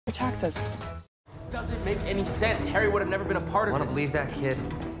taxes. This doesn't make any sense. Harry would have never been a part of this. Want to believe that, kid?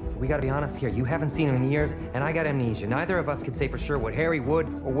 We gotta be honest here. You haven't seen him in years, and I got amnesia. Neither of us can say for sure what Harry would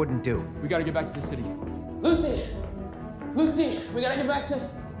or wouldn't do. We gotta get back to the city. Lucy! Lucy, we gotta get back to...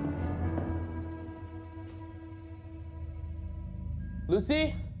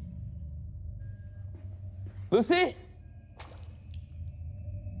 Lucy? Lucy?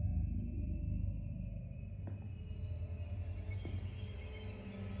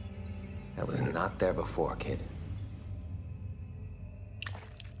 That was not there before, kid.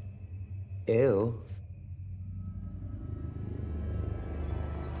 Ew.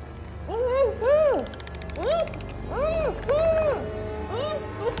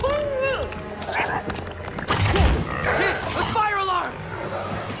 Kid, a fire alarm!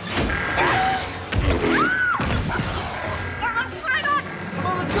 Come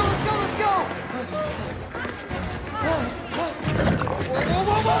on, let's go, let's go, let's go! Whoa,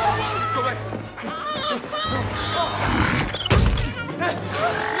 whoa, whoa, whoa! Go back.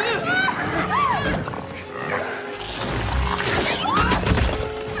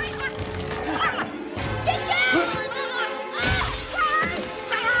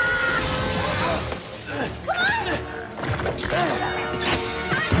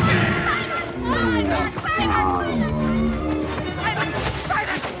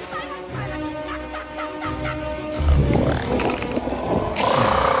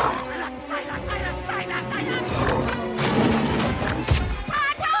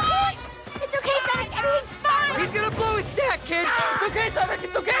 Kid! It's okay, Simon!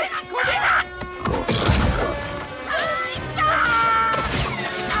 It's okay! Go down!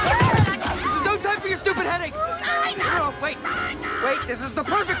 This is no time for your stupid headache! No, wait! Wait, this is the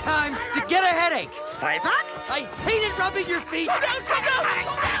perfect time to get a headache! Cyborg? I hated rubbing your feet! Go down! Go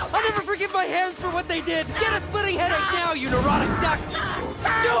down! I'll never forgive my hands for what they did! Get a splitting headache now, you neurotic duck!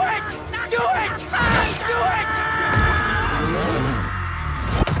 Do it! Do it! Do it!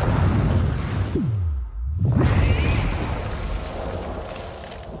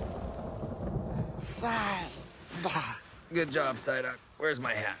 Good job, Psyduck. Where's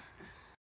my hat?